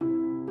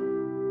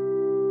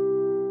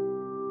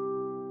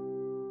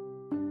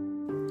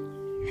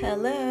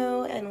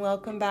Hello, and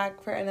welcome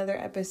back for another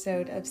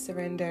episode of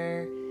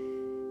Surrender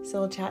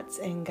Soul Chats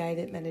and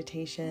Guided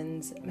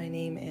Meditations. My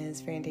name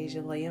is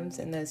Frandasia Williams,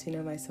 and those who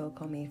know my soul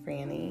call me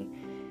Franny.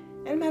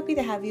 And I'm happy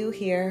to have you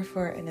here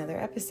for another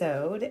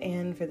episode.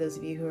 And for those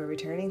of you who are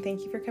returning,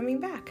 thank you for coming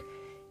back.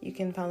 You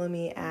can follow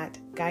me at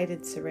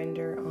Guided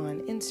Surrender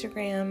on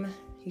Instagram.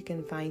 You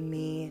can find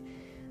me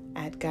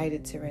at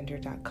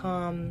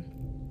guidedsurrender.com.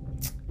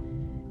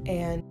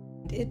 And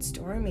it's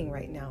storming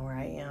right now where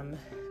I am,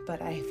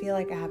 but I feel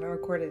like I haven't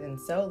recorded in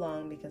so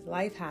long because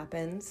life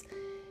happens.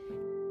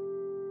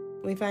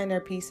 We find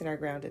our peace and our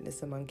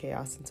groundedness among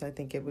chaos, and so I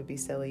think it would be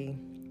silly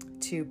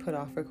to put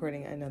off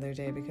recording another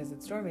day because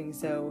it's storming.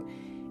 So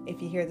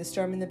if you hear the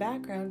storm in the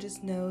background,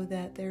 just know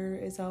that there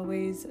is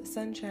always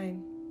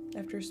sunshine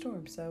after a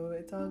storm, so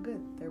it's all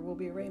good. There will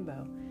be a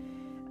rainbow.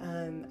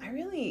 I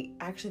really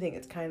actually think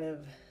it's kind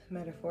of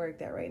metaphoric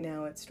that right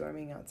now it's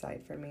storming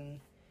outside for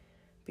me,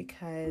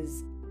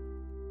 because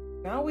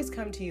I always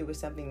come to you with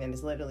something that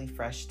is literally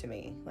fresh to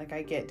me. Like,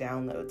 I get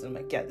downloads and I'm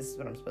like, yeah, this is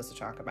what I'm supposed to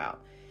talk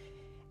about.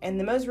 And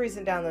the most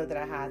recent download that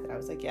I had that I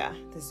was like, yeah,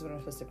 this is what I'm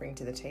supposed to bring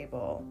to the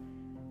table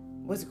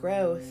was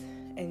growth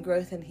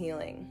and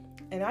healing.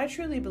 And I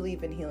truly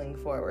believe in healing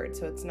forward.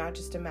 So it's not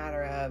just a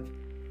matter of,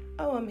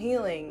 oh, I'm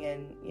healing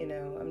and,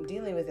 I'm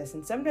dealing with this.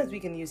 And sometimes we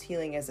can use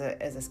healing as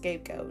a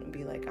scapegoat and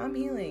be like, I'm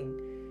healing,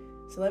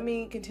 so let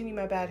me continue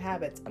my bad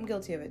habits. I'm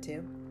guilty of it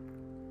too.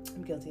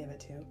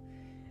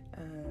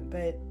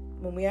 But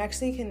when we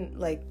actually can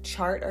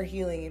chart our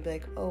healing and be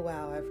like, oh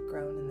wow, I've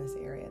grown in this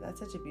area, that's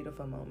such a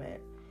beautiful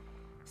moment.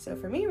 So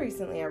for me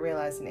recently, I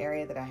realized an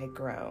area that I had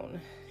grown.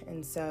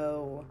 And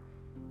so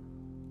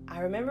I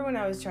remember when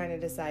I was trying to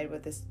decide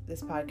what this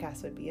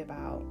podcast would be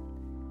about,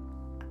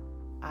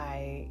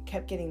 I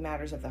kept getting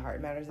matters of the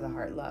heart,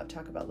 love,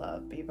 talk about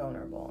love, be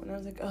vulnerable. And I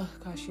was like, oh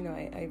gosh,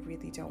 I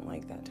really don't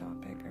like that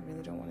topic. I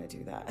really don't want to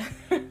do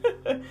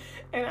that.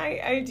 And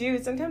I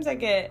do. Sometimes I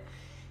get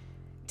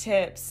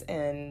tips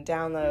and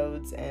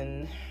downloads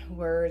and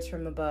words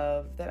from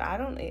above that I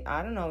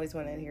don't always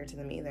want to adhere to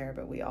them either,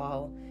 but we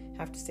all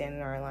have to stand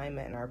in our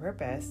alignment and our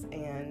purpose.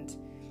 And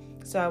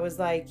so I was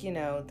like,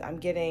 I'm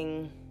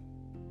getting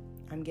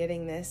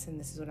this, and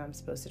this is what I'm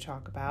supposed to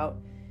talk about.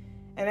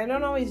 And I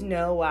don't always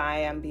know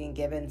why I'm being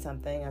given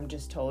something. I'm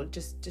just told,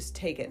 just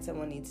take it.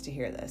 Someone needs to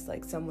hear this.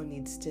 Like, someone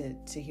needs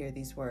to hear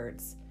these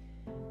words.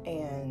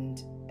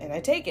 And I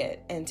take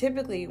it. And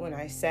typically when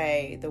I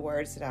say the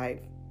words that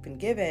I've been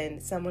given,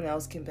 someone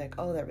else can be like,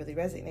 oh, that really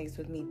resonates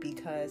with me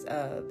because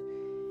of.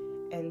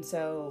 And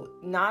so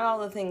not all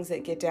the things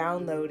that get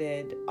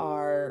downloaded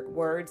are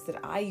words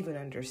that I even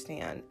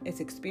understand.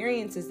 It's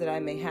experiences that I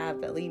may have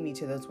that lead me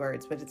to those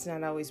words, but it's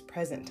not always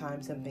present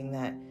time something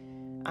that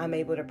I'm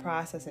able to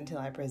process until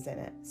I present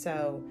it.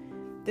 So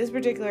this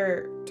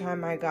particular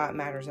time I got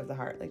matters of the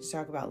heart, like to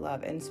talk about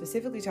love and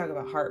specifically talk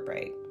about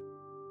heartbreak.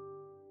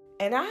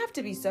 And I have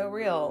to be so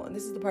real, and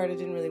this is the part I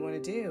didn't really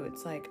want to do.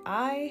 It's like,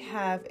 I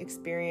have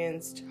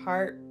experienced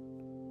heart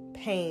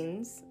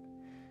pains.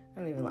 I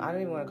don't even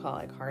want to call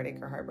it like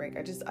heartache or heartbreak.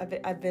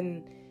 I've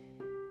been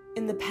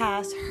in the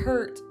past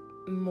hurt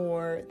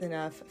more than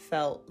I've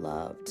felt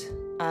loved.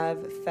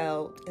 I've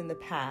felt in the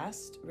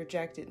past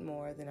rejected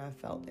more than I've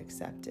felt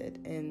accepted.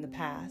 In the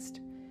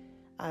past,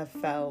 I've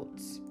felt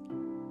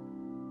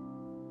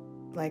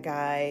like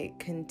I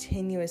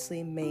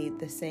continuously made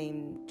the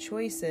same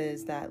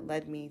choices that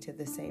led me to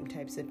the same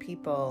types of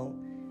people,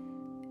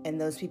 and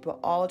those people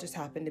all just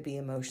happened to be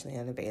emotionally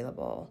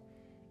unavailable.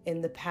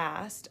 In the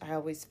past, I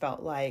always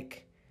felt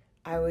like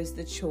I was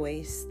the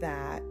choice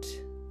that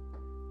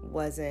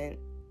wasn't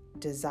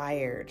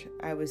desired.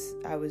 I was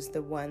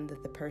the one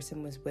that the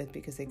person was with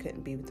because they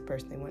couldn't be with the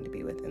person they wanted to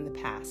be with in the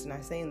past. And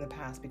I say in the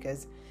past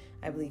because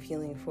I believe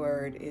healing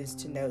forward is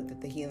to note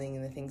that the healing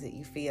and the things that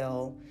you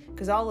feel,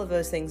 because all of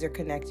those things are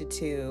connected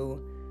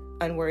to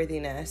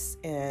unworthiness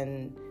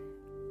and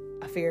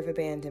a fear of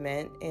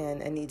abandonment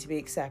and a need to be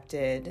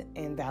accepted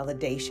and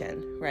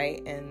validation,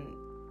 right? And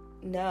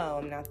no,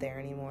 I'm not there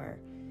anymore.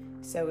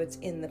 So it's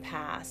in the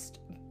past.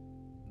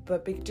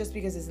 But just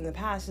because it's in the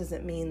past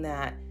doesn't mean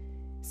that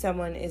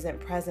someone isn't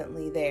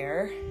presently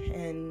there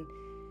and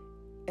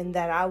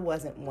that I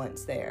wasn't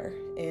once there.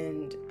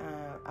 And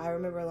I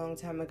remember a long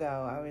time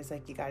ago, I was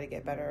like, you got to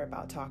get better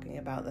about talking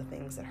about the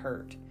things that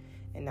hurt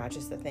and not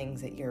just the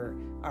things that you're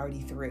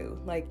already through.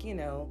 Like,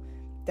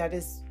 that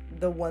is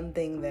the one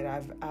thing that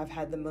I've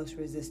had the most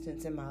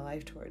resistance in my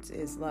life towards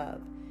is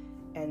love.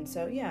 And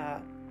so, yeah,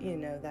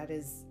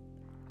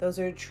 those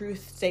are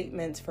truth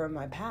statements from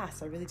my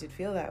past. I really did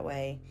feel that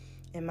way.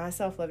 In my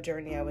self-love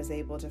journey, I was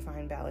able to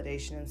find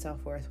validation and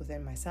self-worth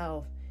within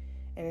myself,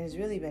 and it has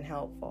really been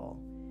helpful.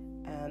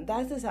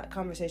 That's a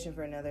conversation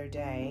for another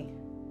day.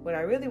 What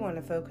I really want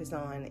to focus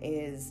on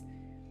is,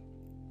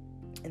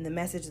 and the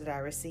message that I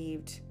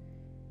received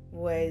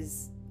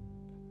was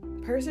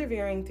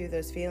persevering through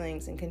those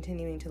feelings and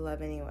continuing to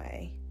love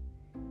anyway.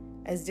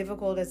 As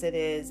difficult as it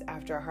is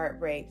after a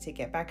heartbreak to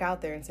get back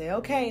out there and say,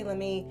 okay, let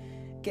me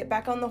get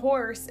back on the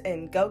horse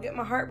and go get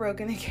my heart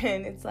broken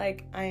again. It's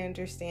like, I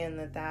understand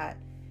that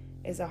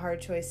is a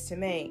hard choice to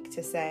make,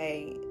 to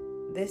say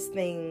this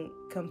thing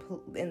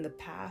in the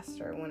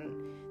past, or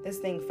when this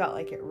thing felt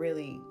like it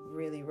really,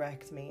 really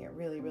wrecked me, it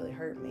really, really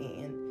hurt me,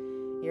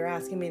 and you're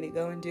asking me to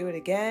go and do it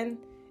again.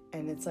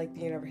 And it's like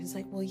the universe is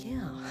like, well,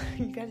 yeah,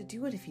 you got to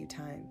do it a few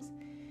times.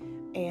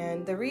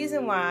 And the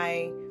reason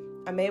why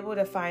I'm able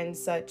to find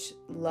such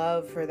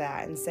love for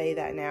that and say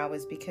that now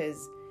is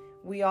because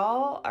we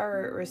all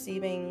are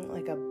receiving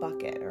like a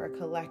bucket or a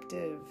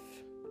collective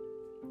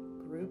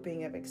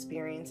grouping of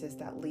experiences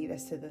that lead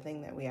us to the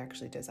thing that we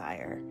actually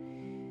desire.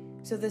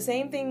 So the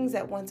same things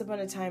that once upon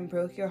a time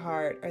broke your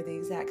heart are the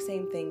exact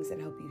same things that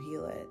help you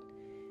heal it.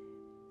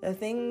 The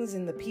things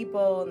and the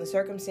people and the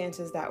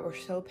circumstances that were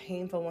so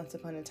painful once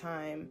upon a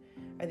time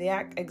are the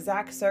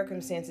exact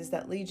circumstances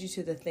that lead you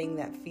to the thing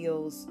that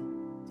feels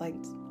like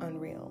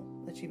unreal,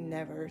 that you've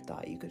never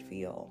thought you could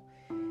feel.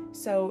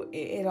 So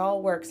it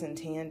all works in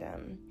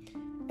tandem.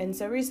 And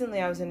so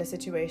recently I was in a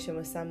situation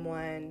with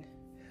someone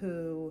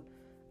who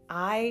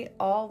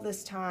all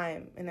this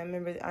time, and I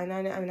remember,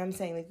 I'm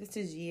saying like this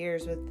is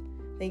years with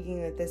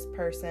thinking that this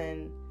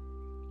person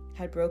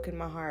had broken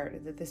my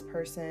heart, that this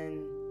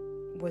person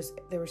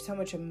there was so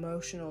much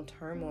emotional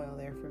turmoil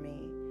there for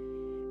me.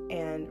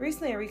 And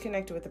recently I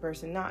reconnected with the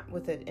person, not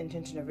with the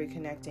intention of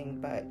reconnecting,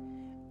 but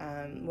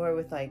more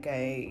with like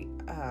it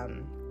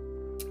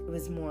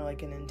was more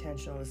like an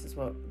intentional,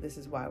 this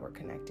is why we're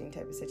connecting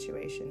type of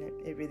situation.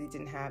 It really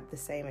didn't have the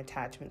same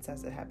attachments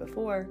as it had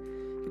before,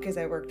 because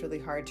I worked really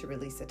hard to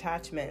release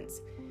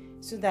attachments,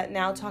 so that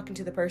now talking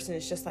to the person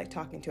is just like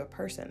talking to a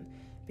person.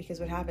 Because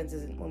what happens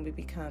is when we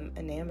become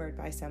enamored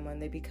by someone,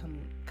 they become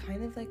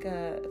kind of like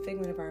a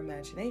figment of our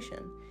imagination,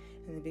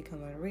 and they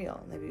become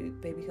unreal.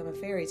 They become a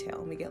fairy tale,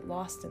 and we get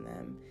lost in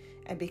them.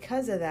 And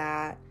because of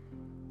that,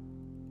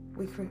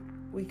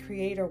 we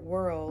create a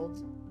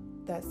world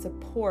that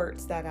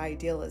supports that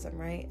idealism,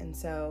 right? And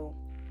so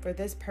for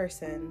this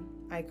person,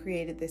 I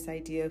created this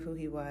idea of who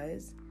he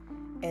was,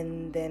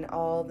 and then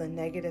all the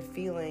negative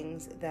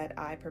feelings that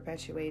I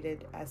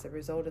perpetuated as a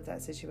result of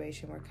that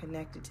situation were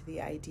connected to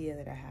the idea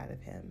that I had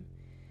of him.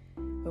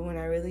 But when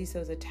I released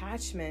those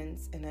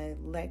attachments and I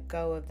let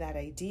go of that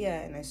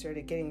idea and I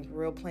started getting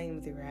real plain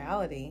with the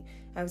reality,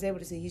 I was able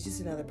to see he's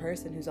just another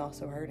person who's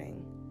also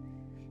hurting.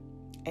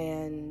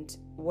 And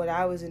what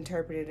I was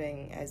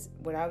interpreting as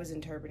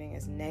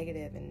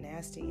negative and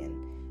nasty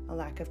and a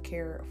lack of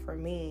care for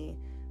me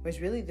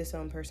was really this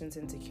own person's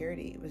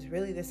insecurity. It was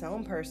really this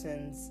own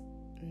person's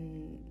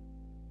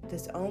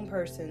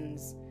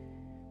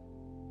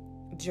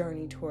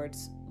journey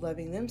towards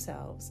loving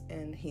themselves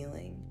and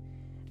healing.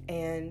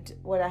 And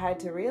what I had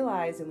to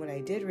realize, and what I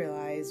did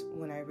realize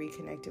when I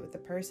reconnected with the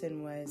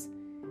person, was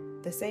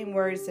the same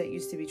words that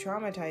used to be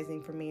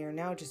traumatizing for me are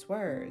now just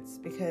words,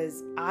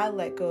 because I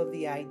let go of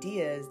the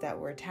ideas that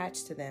were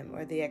attached to them,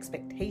 or the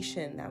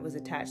expectation that was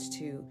attached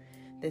to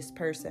this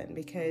person.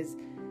 Because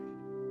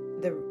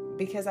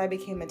I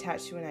became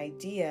attached to an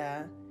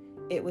idea,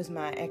 it was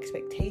my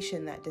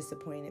expectation that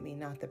disappointed me,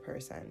 not the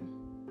person.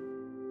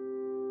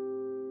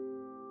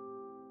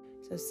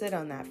 So sit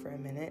on that for a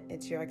minute.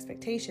 It's your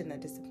expectation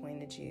that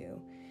disappointed you.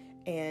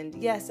 And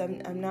yes,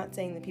 I'm not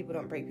saying that people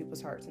don't break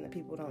people's hearts and that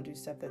people don't do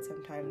stuff that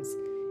sometimes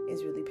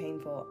is really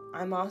painful.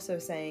 I'm also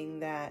saying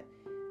that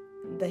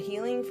the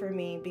healing for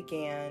me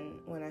began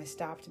when I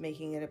stopped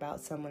making it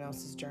about someone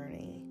else's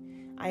journey.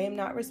 I am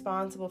not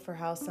responsible for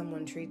how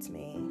someone treats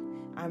me.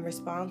 I'm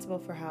responsible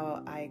for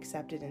how I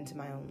accept it into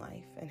my own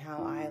life and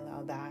how I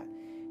allow that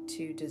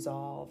to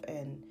dissolve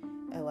and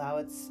allow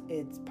its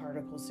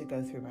particles to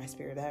go through my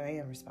spirit. That I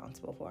am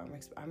responsible for.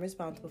 I'm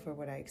responsible for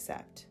what I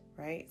accept,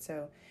 right?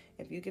 So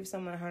if you give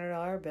someone a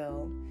 $100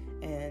 bill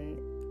and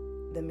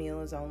the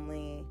meal is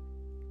only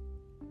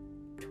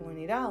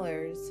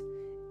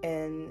 $20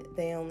 and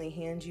they only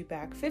hand you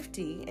back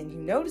 $50, and you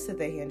notice that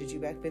they handed you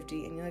back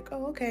 $50 and you're like,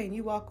 oh, okay, and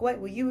you walk away,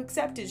 well, you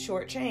accepted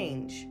short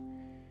change.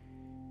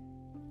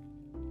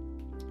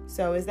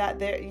 So is that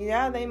there?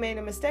 Yeah, they made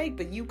a mistake,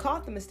 but you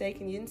caught the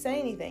mistake and you didn't say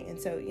anything. And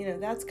so,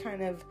 that's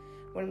kind of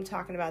what I'm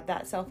talking about,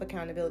 that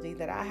self-accountability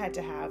that I had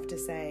to have to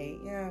say,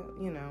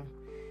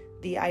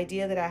 the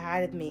idea that I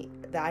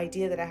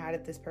had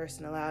of this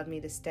person allowed me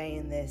to stay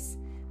in this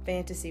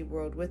fantasy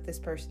world with this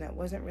person that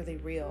wasn't really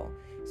real.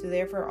 So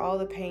therefore, all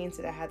the pains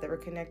that I had that were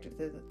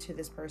connected to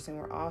this person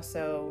were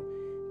also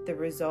the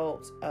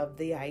result of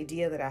the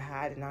idea that I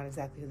had and not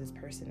exactly who this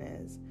person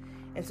is.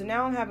 And so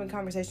now I'm having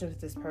conversations with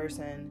this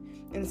person,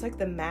 and it's like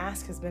the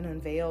mask has been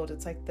unveiled.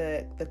 It's like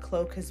the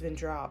cloak has been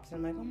dropped. And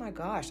I'm like, oh my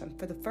gosh, I'm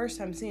for the first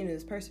time seeing who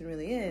this person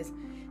really is.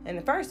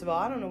 And first of all,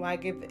 I don't know why I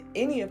give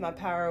any of my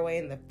power away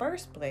in the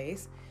first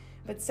place.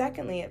 But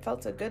secondly, it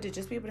felt so good to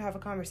just be able to have a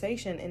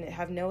conversation and it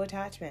have no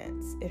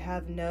attachments. It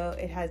had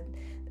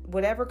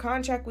whatever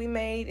contract we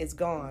made is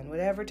gone.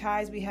 Whatever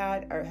ties we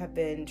had have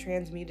been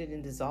transmuted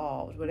and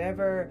dissolved.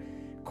 Whatever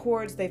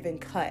cords, they've been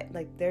cut.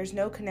 Like, there's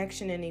no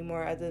connection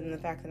anymore other than the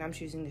fact that I'm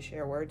choosing to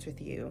share words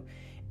with you.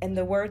 And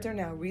the words are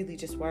now really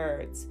just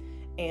words.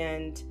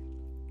 And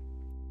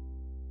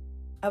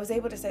I was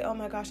able to say, oh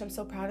my gosh, I'm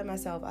so proud of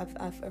myself.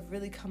 I've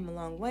really come a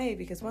long way,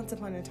 because once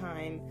upon a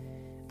time,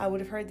 I would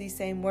have heard these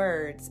same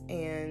words,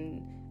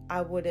 and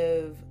I would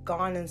have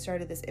gone and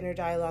started this inner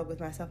dialogue with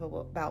myself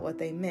about what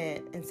they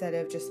meant, instead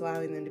of just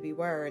allowing them to be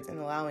words and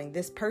allowing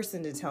this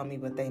person to tell me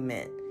what they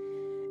meant.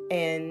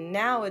 And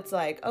now it's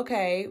like,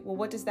 okay, well,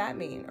 what does that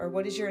mean? Or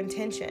what is your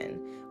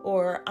intention?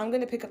 Or I'm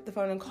going to pick up the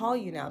phone and call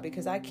you now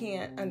because I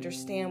can't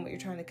understand what you're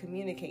trying to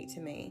communicate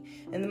to me.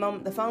 And the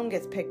moment the phone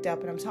gets picked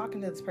up and I'm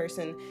talking to this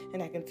person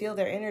and I can feel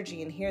their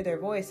energy and hear their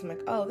voice, I'm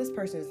like, oh, this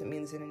person doesn't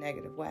mean this in a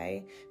negative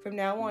way. From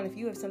now on, if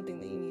you have something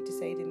that you need to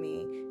say to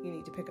me, you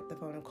need to pick up the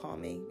phone and call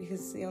me,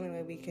 because it's the only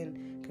way we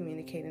can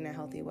communicate in a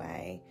healthy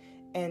way.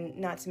 And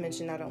not to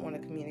mention, I don't want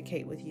to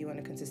communicate with you on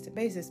a consistent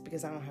basis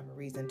because I don't have a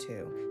reason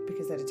to,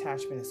 because that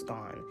attachment is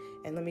gone.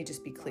 And let me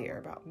just be clear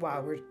about why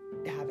we're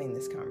having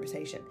this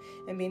conversation,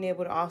 and being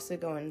able to also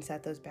go in and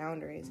set those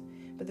boundaries.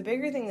 But the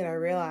bigger thing that I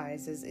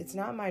realize is it's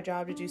not my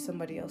job to do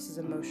somebody else's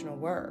emotional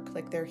work,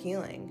 like their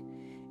healing.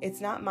 It's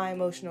not my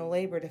emotional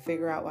labor to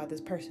figure out why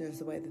this person is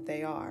the way that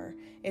they are.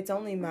 It's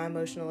only my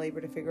emotional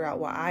labor to figure out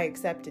why I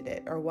accepted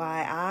it, or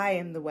why I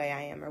am the way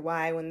I am, or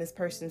why when this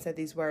person said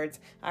these words,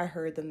 I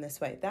heard them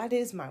this way. That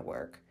is my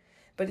work.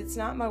 But it's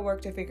not my work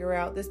to figure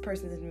out this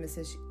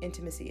person's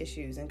intimacy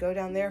issues and go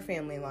down their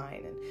family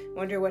line and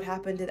wonder what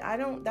happened.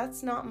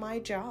 That's not my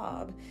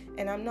job.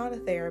 And I'm not a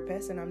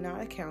therapist, and I'm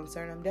not a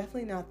counselor, and I'm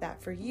definitely not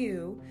that for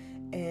you.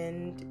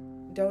 And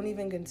don't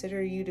even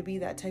consider you to be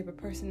that type of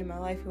person in my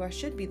life who I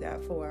should be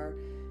that for.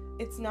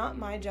 It's not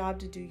my job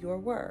to do your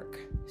work.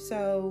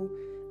 So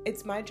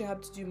it's my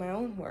job to do my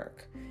own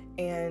work.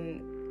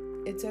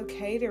 And it's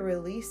okay to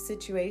release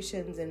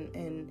situations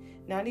and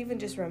not even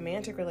just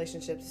romantic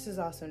relationships. This is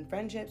also in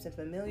friendships and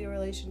familial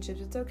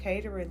relationships. It's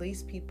okay to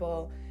release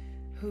people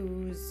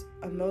whose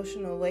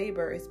emotional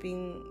labor is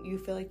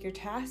you feel like you're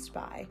tasked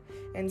by.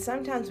 And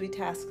sometimes we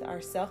task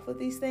ourselves with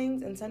these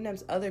things, and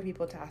sometimes other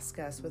people task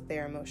us with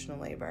their emotional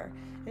labor.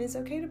 And it's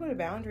okay to put a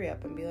boundary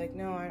up and be like,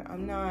 no,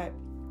 I'm not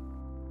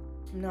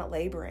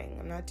laboring.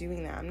 I'm not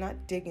doing that. I'm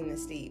not digging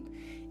this deep.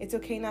 It's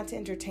okay not to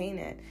entertain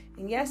it.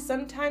 And yes,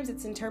 sometimes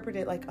it's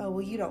interpreted like, oh,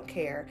 well, you don't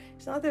care.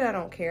 It's not that I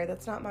don't care.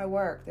 That's not my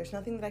work. There's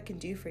nothing that I can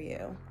do for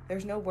you.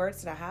 There's no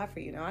words that I have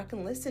for you. Now, I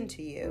can listen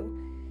to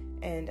you,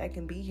 and I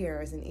can be here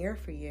as an ear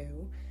for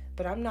you,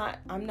 but I'm not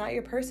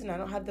your person. I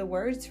don't have the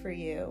words for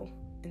you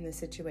in this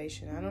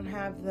situation. I don't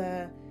have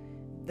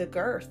the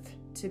girth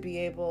to be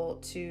able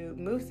to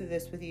move through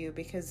this with you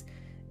because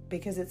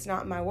it's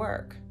not my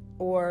work,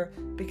 or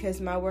because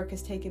my work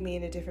has taken me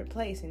in a different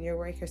place and your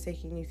work is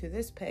taking you through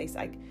this place.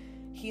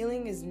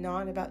 Healing is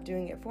not about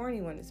doing it for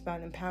anyone. It's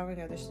about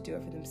empowering others to do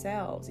it for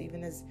themselves.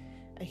 Even as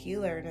a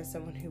healer and as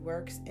someone who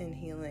works in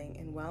healing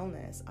and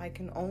wellness, I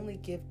can only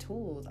give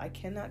tools. I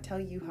cannot tell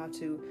you how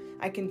to.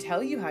 I can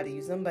tell you how to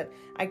use them, but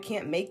I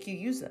can't make you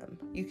use them.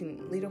 You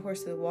can lead a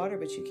horse to the water,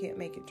 but you can't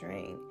make it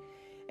drink.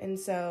 And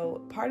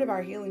so part of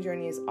our healing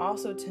journey is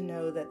also to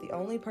know that the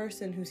only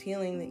person who's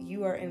healing that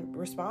you are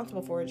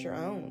responsible for is your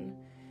own.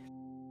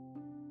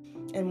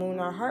 And when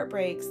our heart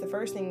breaks, the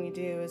first thing we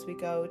do is we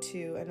go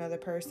to another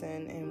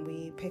person and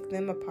we pick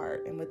them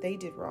apart and what they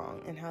did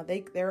wrong and how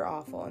they're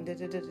awful and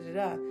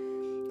da-da-da-da-da.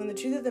 And the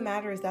truth of the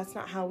matter is that's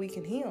not how we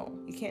can heal.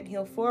 You can't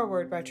heal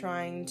forward by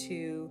trying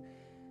to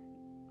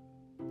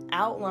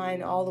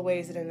outline all the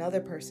ways that another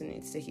person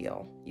needs to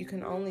heal. You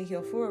can only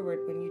heal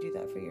forward when you do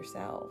that for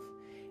yourself.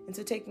 And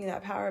so taking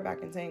that power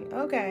back and saying,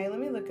 okay, let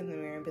me look in the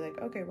mirror and be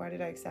like, okay, why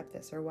did I accept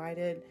this? Or where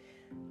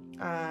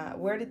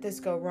did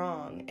this go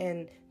wrong?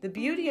 And the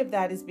beauty of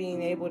that is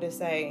being able to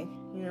say,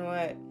 you know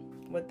what,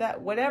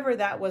 whatever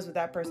that was with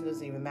that person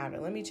doesn't even matter.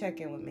 Let me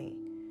check in with me.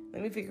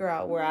 Let me figure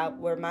out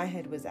where my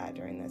head was at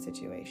during that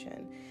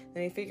situation.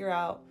 Let me figure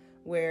out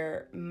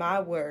where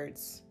my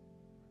words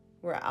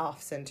were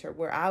off center,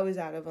 where I was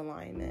out of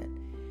alignment.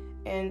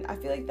 And I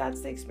feel like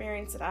that's the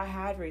experience that I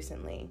had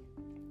recently.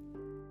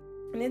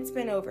 And it's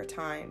been over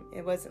time.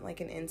 It wasn't like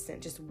an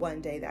instant, just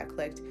one day that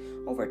clicked.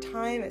 Over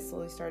time, it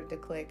slowly started to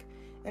click.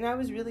 And I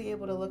was really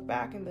able to look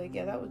back and be like,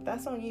 yeah,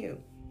 that's on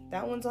you.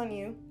 That one's on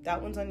you.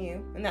 That one's on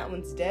you. And that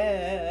one's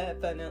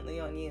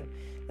definitely on you.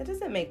 That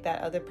doesn't make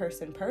that other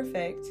person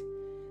perfect,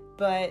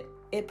 but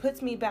it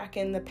puts me back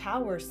in the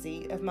power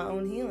seat of my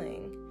own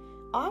healing.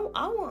 I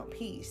want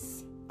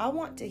peace. I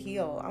want to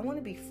heal. I want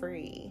to be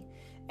free.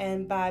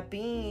 And by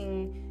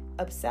being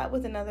upset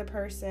with another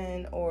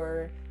person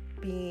or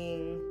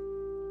being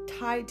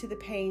tied to the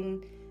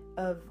pain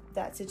of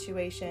that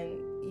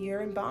situation,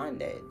 you're in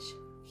bondage.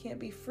 You can't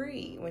be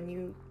free when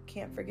you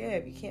can't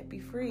forgive. You can't be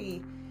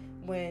free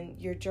when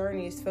your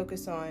journey is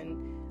focused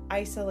on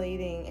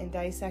isolating and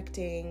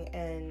dissecting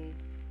and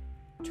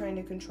trying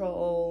to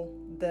control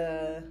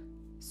the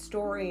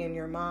story in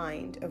your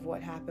mind of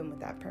what happened with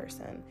that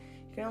person.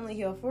 You can only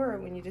heal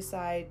forward when you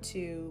decide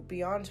to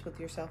be honest with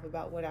yourself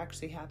about what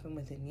actually happened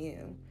within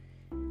you.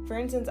 For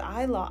instance,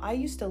 I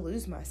used to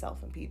lose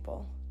myself in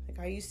people.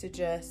 I used to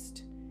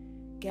just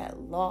get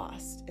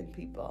lost in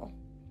people.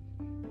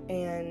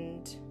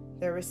 And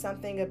there was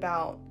something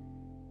about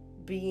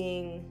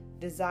being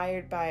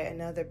desired by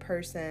another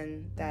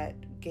person that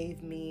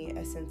gave me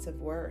a sense of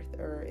worth,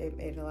 or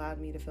it allowed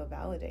me to feel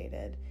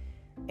validated.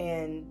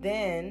 And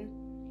then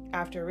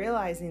after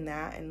realizing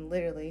that and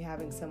literally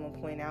having someone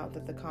point out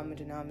that the common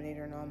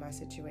denominator in all my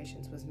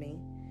situations was me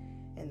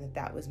and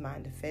that was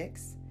mine to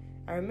fix,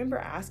 I remember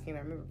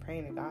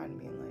praying to God and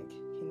being like,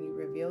 can you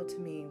reveal to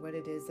me what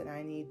it is that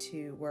I need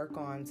to work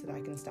on so that I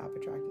can stop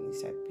attracting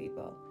these type of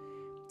people,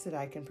 so that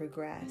I can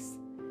progress?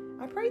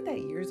 I prayed that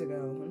years ago.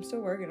 I'm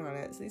still working on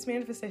it. So these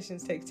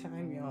manifestations take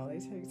time, y'all. They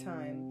take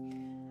time.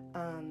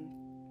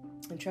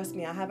 And trust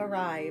me, I have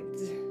arrived,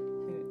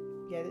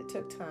 yet it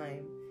took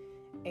time.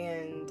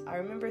 And I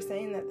remember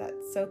saying that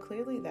so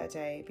clearly that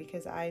day,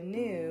 because I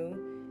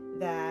knew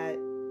that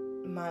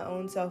my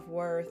own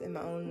self-worth and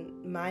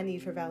my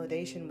need for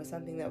validation was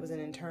something that was an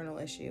internal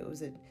issue.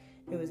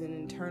 It was an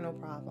internal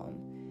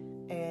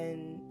problem,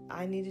 and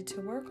I needed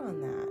to work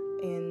on that.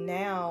 And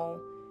now,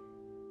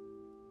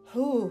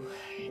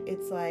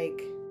 it's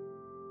like,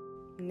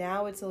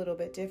 now it's a little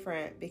bit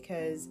different,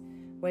 because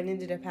what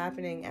ended up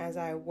happening as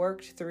I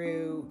worked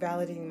through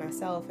validating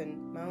myself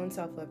and my own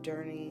self-love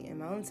journey and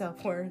my own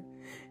self-worth,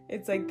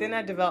 it's like then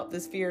I developed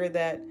this fear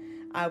that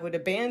I would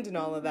abandon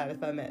all of that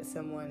if I met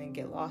someone and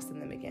get lost in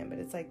them again. But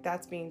it's like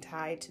that's being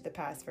tied to the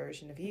past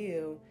version of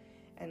you,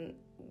 and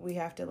we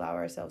have to allow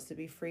ourselves to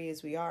be free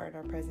as we are in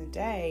our present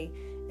day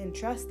and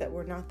trust that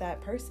we're not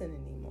that person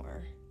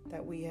anymore,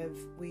 that we're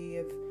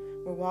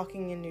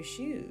walking in new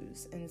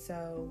shoes. And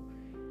so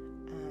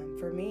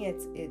for me,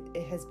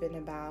 it has been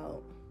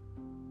about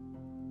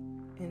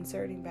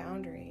inserting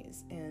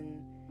boundaries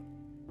and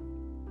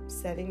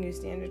setting new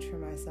standards for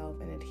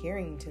myself and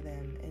adhering to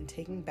them and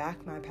taking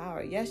back my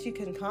power. Yes, you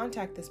can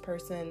contact this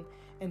person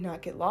and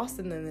not get lost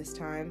in them this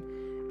time,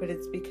 but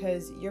it's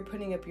because you're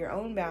putting up your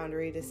own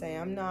boundary to say,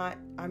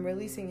 I'm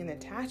releasing an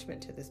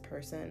attachment to this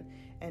person,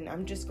 and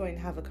I'm just going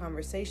to have a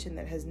conversation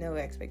that has no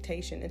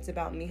expectation. It's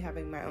about me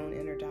having my own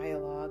inner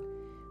dialogue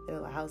that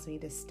allows me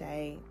to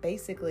stay in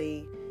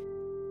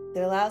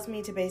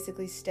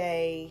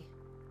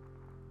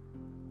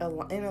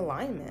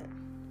alignment,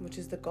 which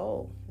is the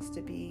goal, is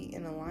to be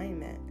in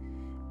alignment.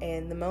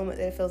 And the moment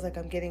that it feels like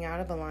I'm getting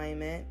out of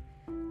alignment,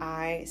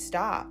 I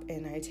stop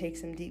and I take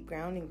some deep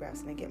grounding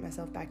breaths and I get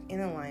myself back in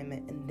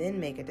alignment and then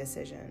make a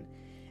decision.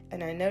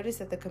 And I noticed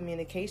that the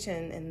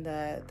communication and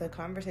the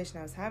conversation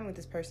I was having with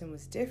this person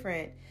was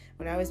different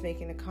when I was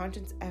making a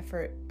conscious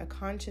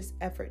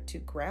effort to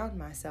ground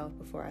myself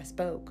before I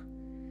spoke,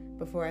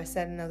 before I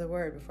said another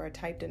word, before I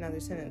typed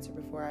another sentence, or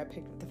before I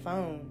picked up the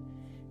phone,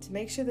 to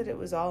make sure that it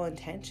was all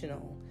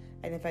intentional.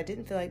 And if I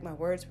didn't feel like my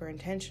words were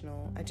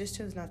intentional, I just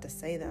chose not to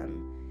say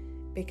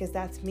them, because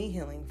that's me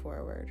healing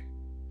forward.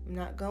 I'm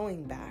not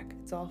going back.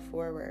 It's all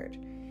forward.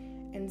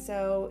 And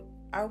so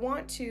I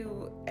want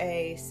to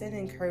send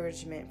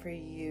encouragement for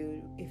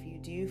you if you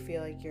do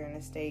feel like you're in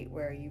a state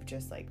where you've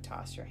just like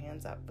tossed your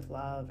hands up with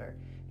love, or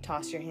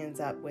tossed your hands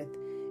up with,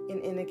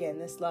 and again,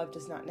 this love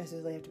does not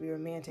necessarily have to be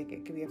romantic.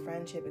 It could be a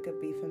friendship. It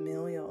could be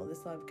familial.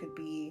 This love could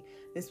be,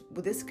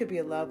 this could be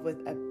a love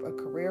with a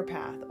career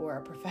path or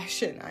a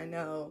profession. I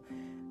know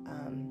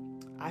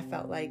I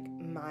felt like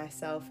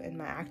myself in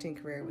my acting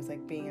career was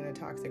like being in a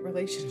toxic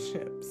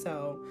relationship.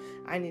 So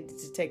I needed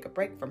to take a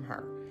break from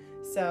her.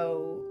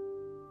 So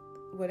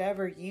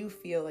whatever you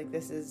feel like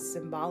this is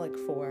symbolic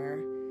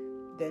for,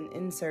 then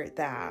insert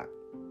that.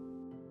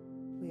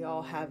 We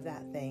all have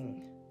that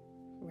thing,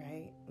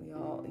 right? We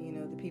all,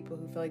 the people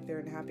who feel like they're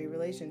in a happy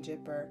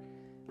relationship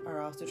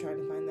are also trying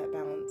to find that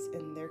balance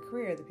in their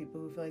career. The people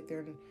who feel like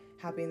they're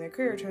happy in their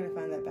career are trying to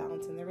find that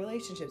balance in their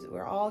relationships.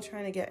 We're all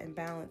trying to get in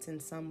balance in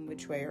some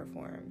which way or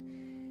form.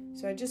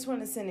 So I just want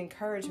to send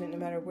encouragement, no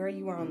matter where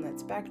you are on that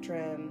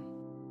spectrum,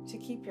 to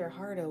keep your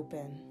heart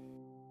open,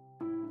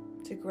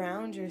 to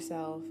ground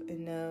yourself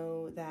and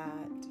know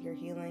that your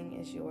healing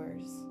is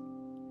yours.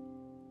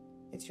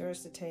 It's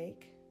yours to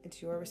take.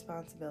 It's your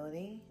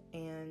responsibility,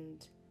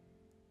 and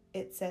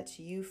it sets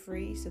you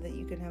free so that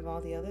you can have all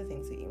the other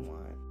things that you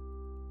want.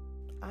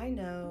 I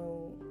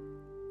know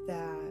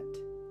that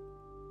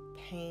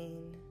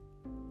pain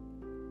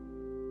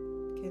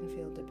can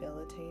feel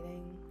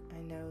debilitating.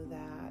 I know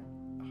that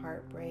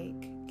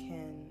heartbreak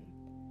can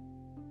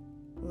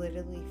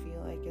literally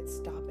feel like it's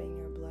stopping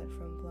your blood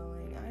from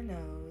flowing. I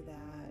know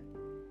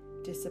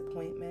that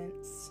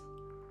disappointments,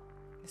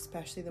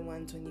 especially the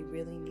ones when you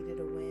really needed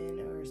a win,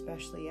 or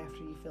especially after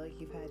you feel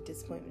like you've had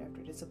disappointment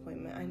after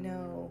disappointment, I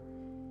know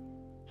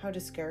how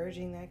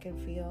discouraging that can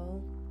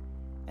feel.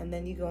 And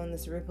then you go on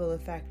this ripple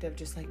effect of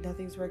just like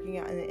nothing's working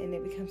out, and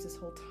it becomes this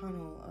whole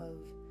tunnel of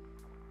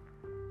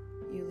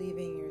you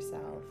leaving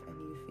yourself and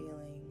you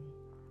feeling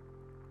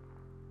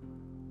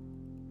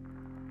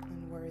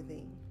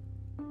unworthy.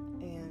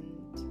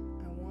 And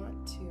I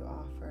want to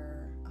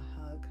offer a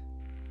hug.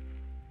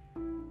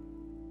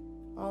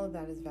 All of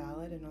that is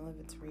valid and all of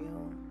it's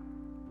real.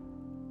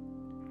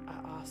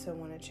 I also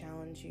want to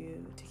challenge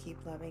you to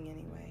keep loving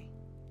anyway.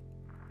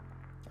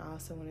 I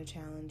also want to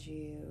challenge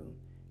you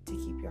to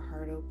keep your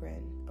heart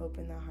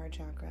open that heart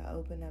chakra,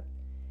 open up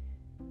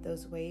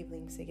those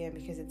wavelengths again,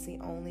 because it's the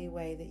only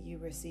way that you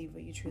receive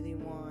what you truly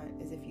want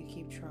is if you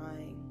keep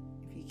trying,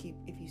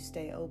 if you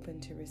stay open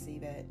to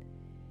receive it.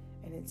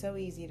 And it's so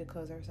easy to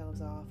close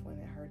ourselves off when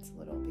it hurts a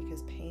little,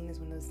 because pain is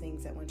one of those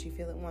things that once you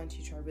feel it once,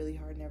 you try really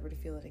hard never to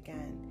feel it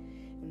again.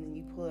 And then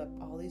you pull up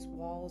all these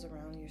walls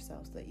around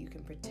yourself so that you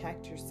can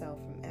protect yourself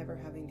from ever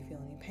having to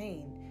feel any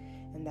pain.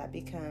 And that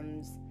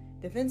becomes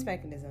defense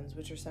mechanisms,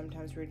 which are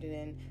sometimes rooted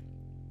in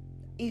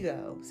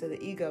ego. So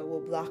the ego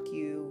will block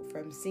you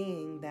from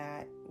seeing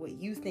that what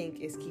you think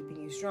is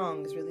keeping you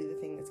strong is really the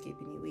thing that's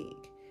keeping you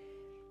weak.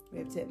 We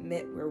have to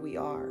admit where we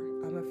are.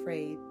 I'm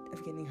afraid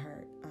of getting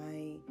hurt.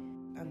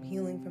 I'm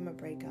healing from a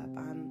breakup.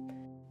 I'm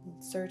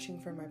searching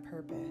for my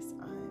purpose.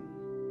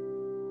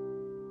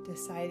 I'm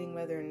deciding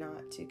whether or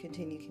not to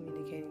continue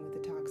communicating with a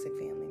toxic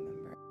family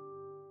member.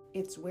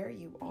 It's where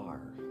you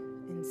are.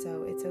 And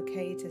so it's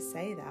okay to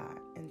say that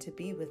and to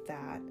be with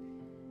that.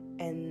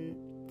 And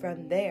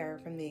from there,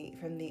 from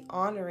the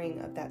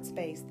honoring of that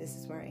space, this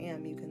is where I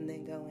am, you can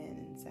then go in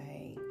and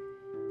say,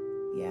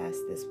 yes,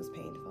 this was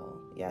painful.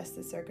 Yes,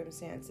 the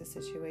circumstance, the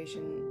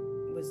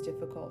situation was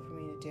difficult for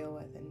me to deal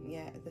with, and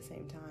yet at the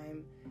same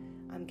time,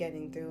 I'm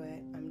getting through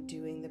it. I'm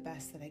doing the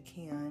best that I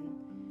can.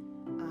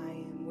 I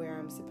am where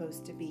I'm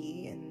supposed to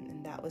be,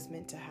 and that was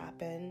meant to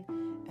happen.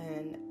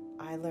 And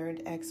I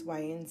learned X, Y,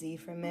 and Z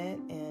from it,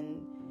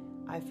 and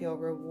I feel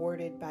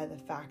rewarded by the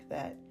fact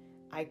that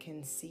I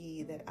can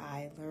see that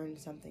I learned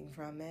something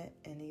from it,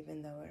 and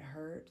even though it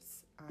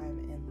hurts, I'm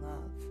in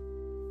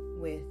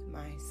love with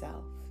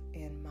myself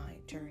and my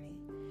journey,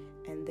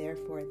 and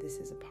therefore this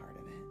is a part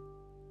of it.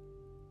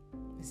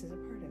 This is a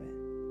part of it.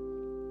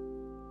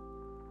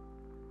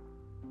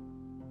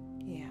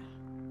 Yeah.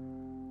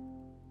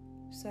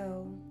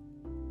 So,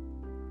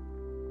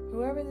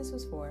 whoever this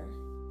was for,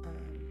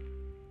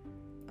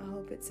 I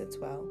hope it sits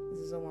well.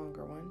 This is a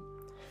longer one.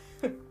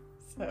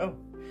 So,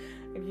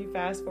 if you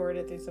fast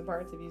forwarded through some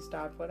parts, if you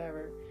stopped,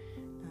 whatever,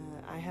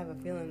 I have a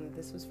feeling that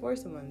this was for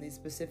someone, these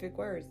specific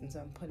words, and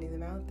so I'm putting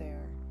them out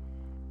there.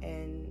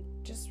 And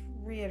just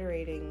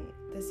reiterating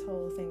this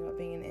whole thing about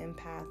being an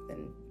empath,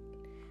 and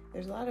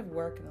there's a lot of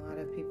work and a lot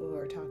of people who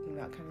are talking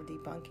about kind of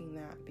debunking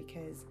that,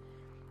 because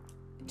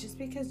just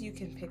because you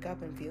can pick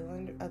up and feel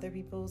other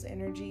people's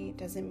energy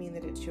doesn't mean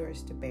that it's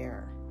yours to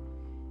bear.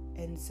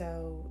 And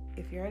so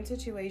if you're in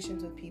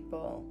situations with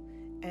people,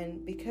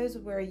 and because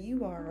of where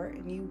you are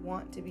and you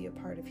want to be a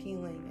part of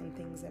healing and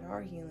things that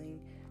are healing,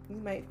 you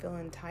might feel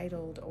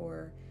entitled,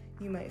 or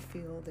you might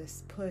feel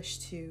this push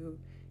to,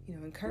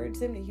 encourage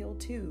them to heal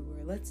too,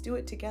 or let's do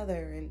it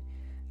together.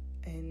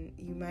 And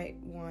you might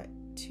want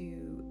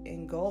to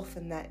engulf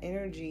in that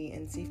energy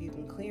and see if you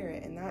can clear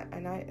it. And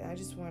I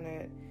just want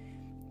to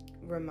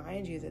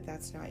remind you that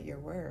that's not your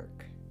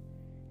work.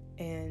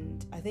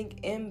 And I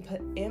think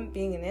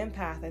being an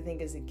empath, I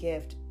think, is a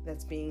gift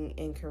that's being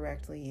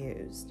incorrectly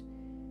used.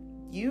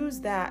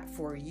 Use that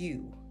for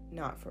you,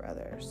 not for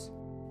others.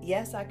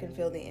 Yes, I can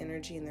feel the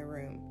energy in the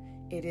room.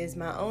 It is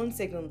my own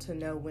signal to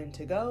know when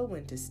to go,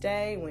 when to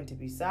stay, when to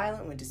be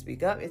silent, when to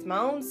speak up. It's my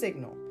own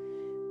signal.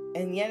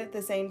 And yet at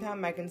the same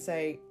time, I can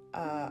say,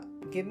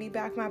 give me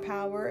back my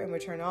power and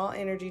return all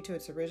energy to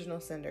its original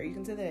sender. You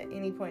can say that at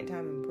any point in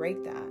time and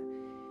break that.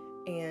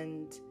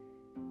 And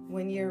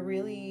when you're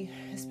really,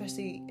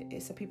 especially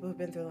some people who've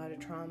been through a lot of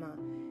trauma,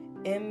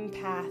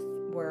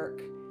 empath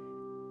work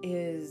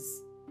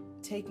is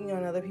taking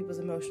on other people's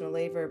emotional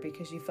labor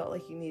because you felt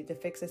like you needed to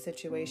fix a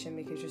situation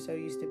because you're so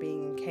used to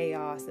being in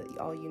chaos that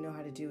all you know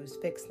how to do is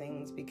fix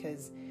things,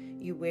 because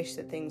you wish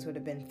that things would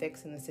have been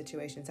fixed in the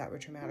situations that were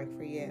traumatic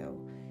for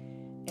you.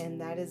 And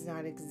that is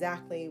not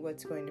exactly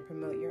what's going to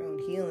promote your own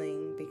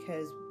healing,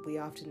 because we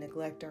often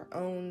neglect our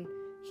own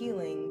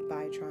healing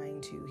by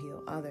trying to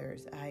heal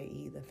others,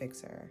 i.e. the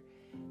fixer.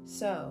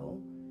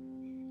 So,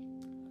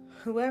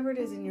 whoever it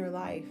is in your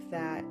life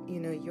that,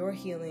 you're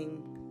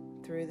healing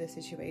through the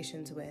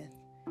situations with,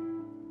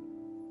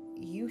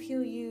 you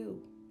heal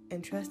you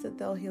and trust that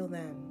they'll heal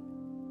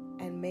them.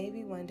 And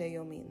maybe one day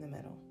you'll meet in the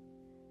middle.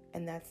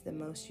 And that's the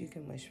most you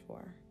can wish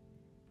for.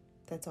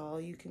 That's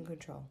all you can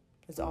control.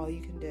 That's all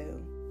you can do.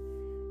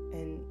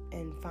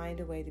 And find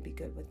a way to be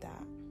good with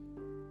that.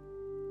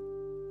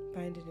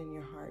 Find it in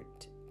your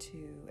heart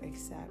to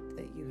accept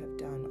that you have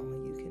done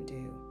all you can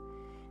do.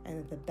 And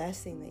that the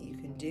best thing that you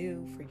can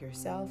do for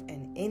yourself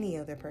and any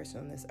other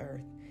person on this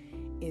earth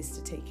is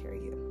to take care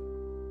of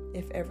you.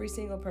 If every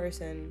single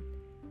person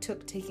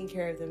took taking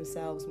care of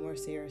themselves more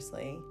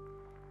seriously,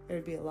 there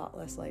would be a lot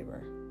less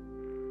labor.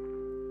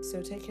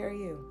 So take care of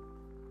you.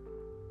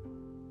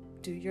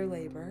 Do your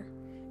labor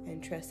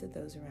and trust that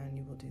those around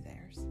you will do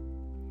theirs.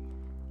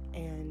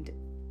 And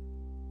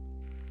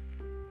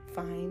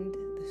find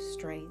the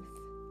strength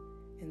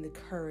and the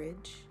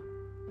courage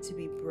to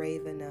be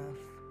brave enough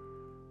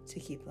to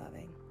keep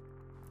loving.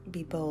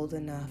 Be bold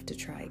enough to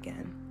try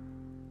again.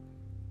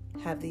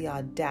 Have the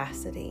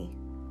audacity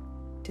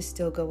to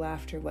still go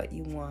after what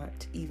you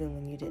want, even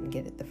when you didn't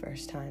get it the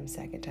first time,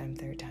 second time,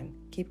 third time.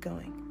 Keep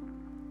going.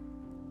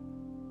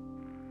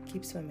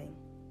 Keep swimming.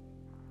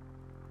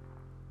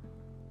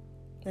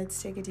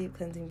 Let's take a deep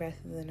cleansing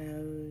breath through the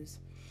nose.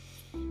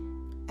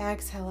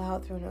 Exhale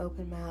out through an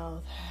open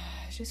mouth.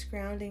 Just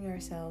grounding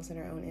ourselves in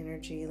our own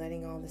energy,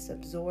 letting all this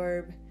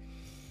absorb.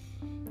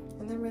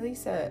 And then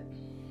release it.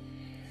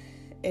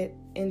 It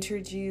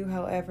entered you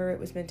however it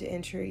was meant to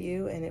enter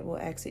you, and it will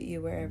exit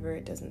you wherever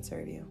it doesn't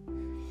serve you.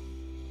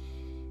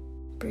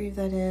 Breathe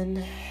that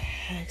in,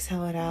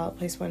 exhale it out.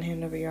 Place one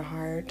hand over your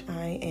heart.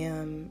 I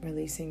am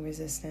releasing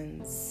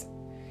resistance.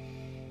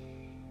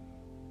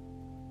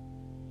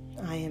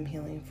 I am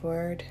healing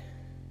forward.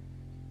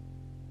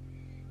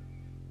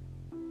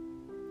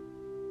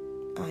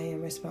 I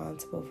am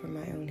responsible for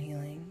my own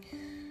healing.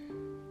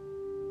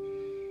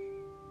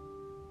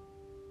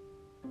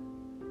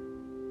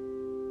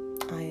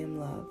 I am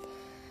love.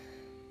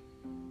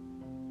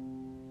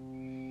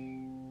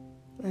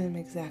 I am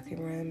exactly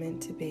where I'm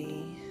meant to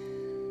be.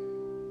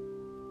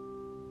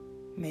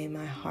 May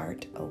my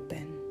heart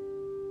open.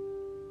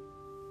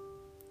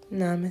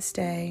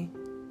 Namaste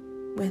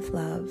with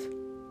love.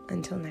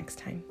 Until next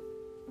time.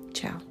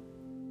 Ciao.